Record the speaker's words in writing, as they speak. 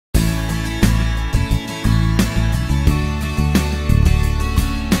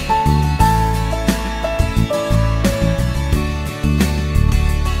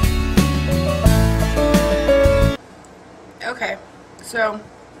So,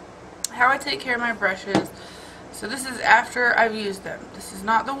 how I take care of my brushes. So this is after I've used them. This is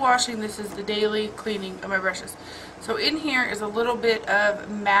not the washing, this is the daily cleaning of my brushes. So in here is a little bit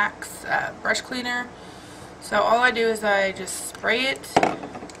of MAC's brush cleaner. So all I do is I just spray it,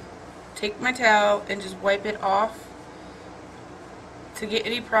 take my towel, and just wipe it off to get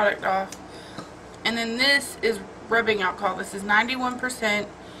any product off. And then this is rubbing alcohol. This is 91%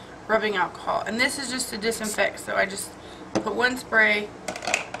 rubbing alcohol. And this is just to disinfect. So I just put one spray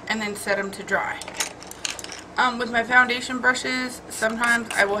and then set them to dry. With my foundation brushes, sometimes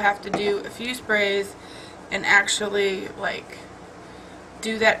I will have to do a few sprays and actually like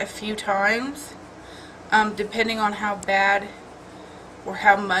do that a few times, depending on how bad or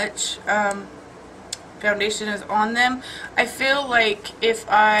how much foundation is on them. I feel like if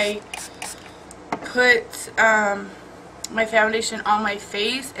I put my foundation on my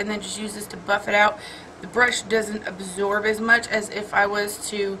face and then just use this to buff it out, the brush doesn't absorb as much as if I was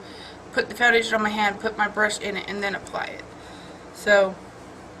to put the foundation on my hand, put my brush in it, and then apply it. So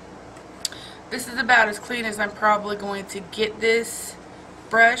this is about as clean as I'm probably going to get this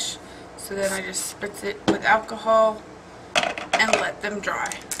brush. So then I just spritz it with alcohol and let them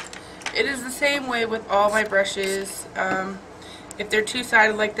dry. It is the same way with all my brushes. If they're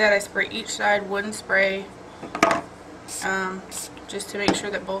two-sided like that, I spray each side one spray, just to make sure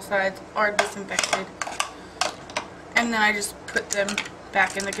that both sides are disinfected. And then I just put them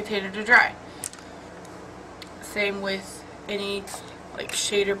back in the container to dry. Same with any like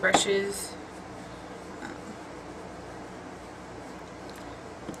shader brushes.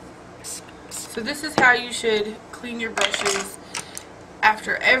 So this is how you should clean your brushes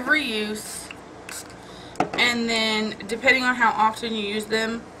after every use. And then depending on how often you use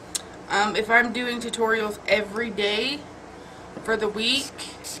them, if I'm doing tutorials every day for the week,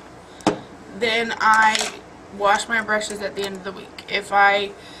 then I wash my brushes at the end of the week. If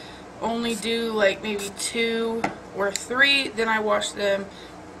I only do like maybe 2 or 3, then I wash them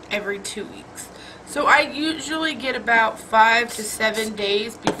every 2 weeks. So I usually get about 5 to 7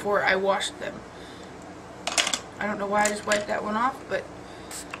 days before I wash them. I don't know why I just wiped that one off, but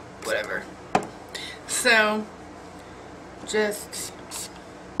whatever. So just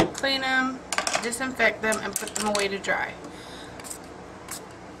clean them, disinfect them, and put them away to dry.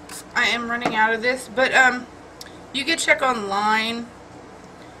 I am running out of this, but you can check online,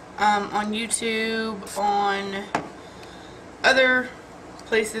 on YouTube, on other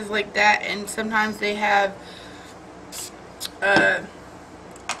places like that, and sometimes they have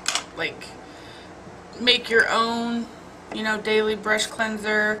like make your own, you know, daily brush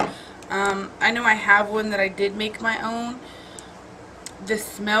cleanser. I know I have one that I did make my own. The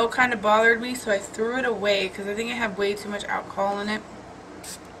smell kind of bothered me, so I threw it away because I think it had way too much alcohol in it.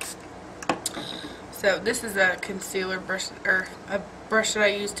 So this is a concealer brush, or a brush that I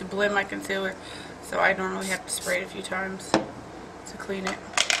use to blend my concealer. So I normally have to spray it a few times to clean it.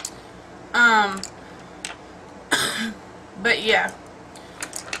 But yeah.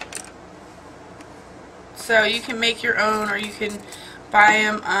 So you can make your own, or you can buy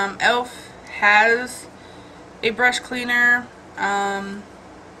them. Elf has a brush cleaner. I'm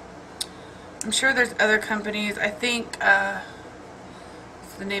sure there's other companies. I think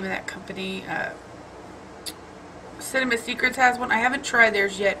what's the name of that company? Cinema Secrets has one. I haven't tried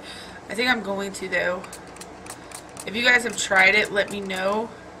theirs yet. I think I'm going to, though. If you guys have tried it, let me know.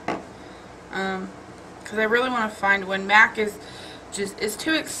 Because I really want to find one. MAC is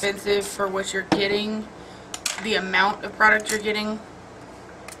too expensive for what you're getting, the amount of product you're getting.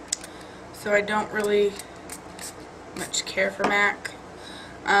 So I don't really much care for MAC.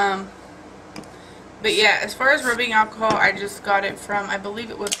 But yeah, as far as rubbing alcohol, I just got it from, I believe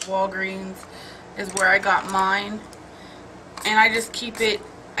it was Walgreens is where I got mine. And I just keep it,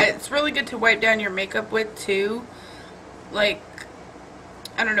 it's really good to wipe down your makeup with too. Like,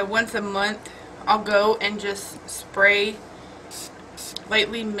 I don't know, once a month I'll go and just spray,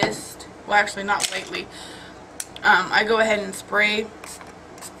 lightly mist, well actually not lightly, I go ahead and spray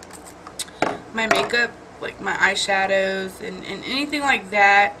my makeup, like my eyeshadows and anything like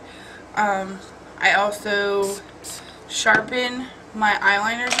that. I also sharpen my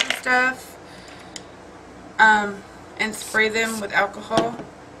eyeliners and stuff, and spray them with alcohol.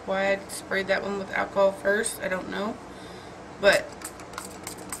 Why I sprayed that one with alcohol first, I don't know. But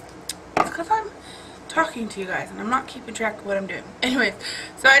it's because I'm talking to you guys and I'm not keeping track of what I'm doing. Anyways,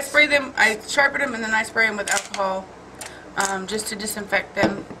 so I spray them, I sharpen them, and then I spray them with alcohol, just to disinfect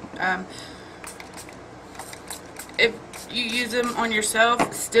them. If you use them on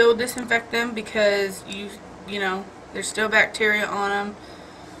yourself, still disinfect them, because you know, there's still bacteria on them.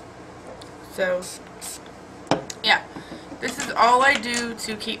 So yeah, This is all I do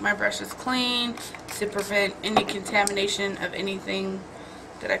to keep my brushes clean, to prevent any contamination of anything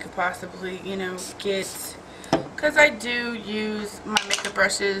that I could possibly, you know, get. Because I do use my makeup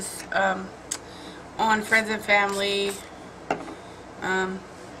brushes on friends and family.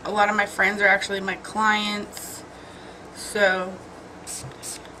 A lot of my friends are actually my clients. So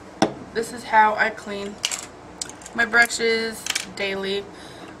this is how I clean my brushes daily.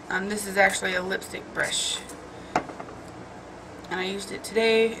 This is actually a lipstick brush, and I used it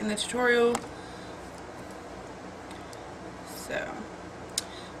today in the tutorial. So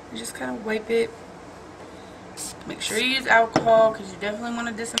you just kind of wipe it. Make sure you use alcohol, because you definitely want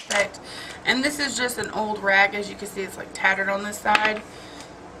to disinfect. And this is just an old rag. As you can see, it's like tattered on this side.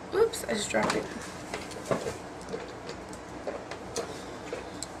 Oops, I just dropped it.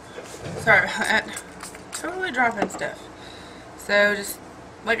 Sorry about that. Totally dropping stuff. So just,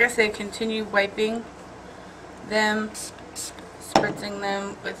 like I said, continue wiping them, spritzing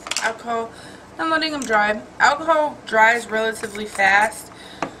them with alcohol, and letting them dry. Alcohol dries relatively fast.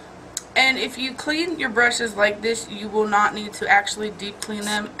 And if you clean your brushes like this, you will not need to actually deep clean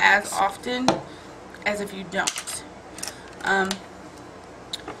them as often as if you don't.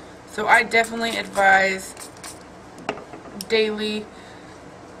 So I definitely advise daily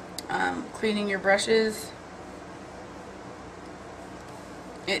cleaning your brushes.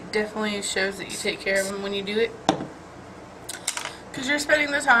 It definitely shows that you take care of them when you do it, because you're spending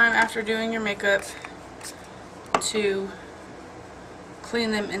the time after doing your makeup to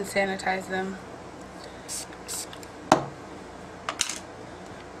clean them and sanitize them.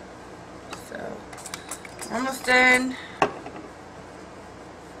 So we're almost done.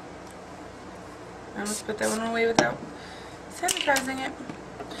 I almost put that one away without sanitizing it.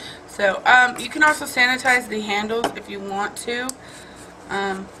 So you can also sanitize the handles if you want to.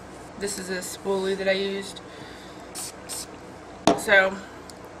 This is a spoolie that I used. So,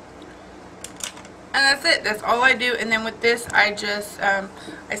 and that's it. That's all I do. And then with this, I just, I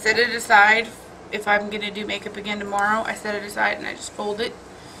set it aside. If I'm going to do makeup again tomorrow, I set it aside and I just fold it.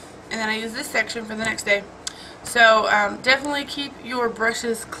 And then I use this section for the next day. So, definitely keep your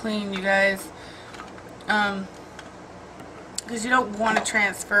brushes clean, you guys. Because you don't want to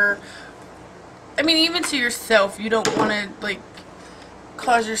transfer, I mean, even to yourself, you don't want to, like,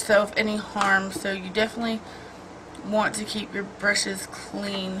 cause yourself any harm. So you definitely want to keep your brushes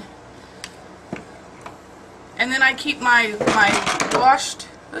clean. And then I keep my washed,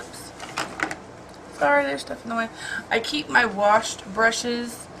 oops, sorry, there's stuff in the way. I keep my washed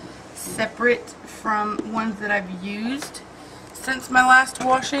brushes separate from ones that I've used since my last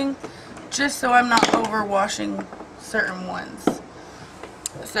washing, just so I'm not overwashing certain ones.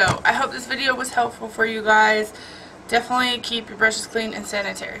 So I hope this video was helpful for you guys. Definitely keep your brushes clean and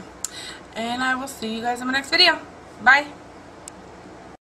sanitary. And I will see you guys in my next video. Bye.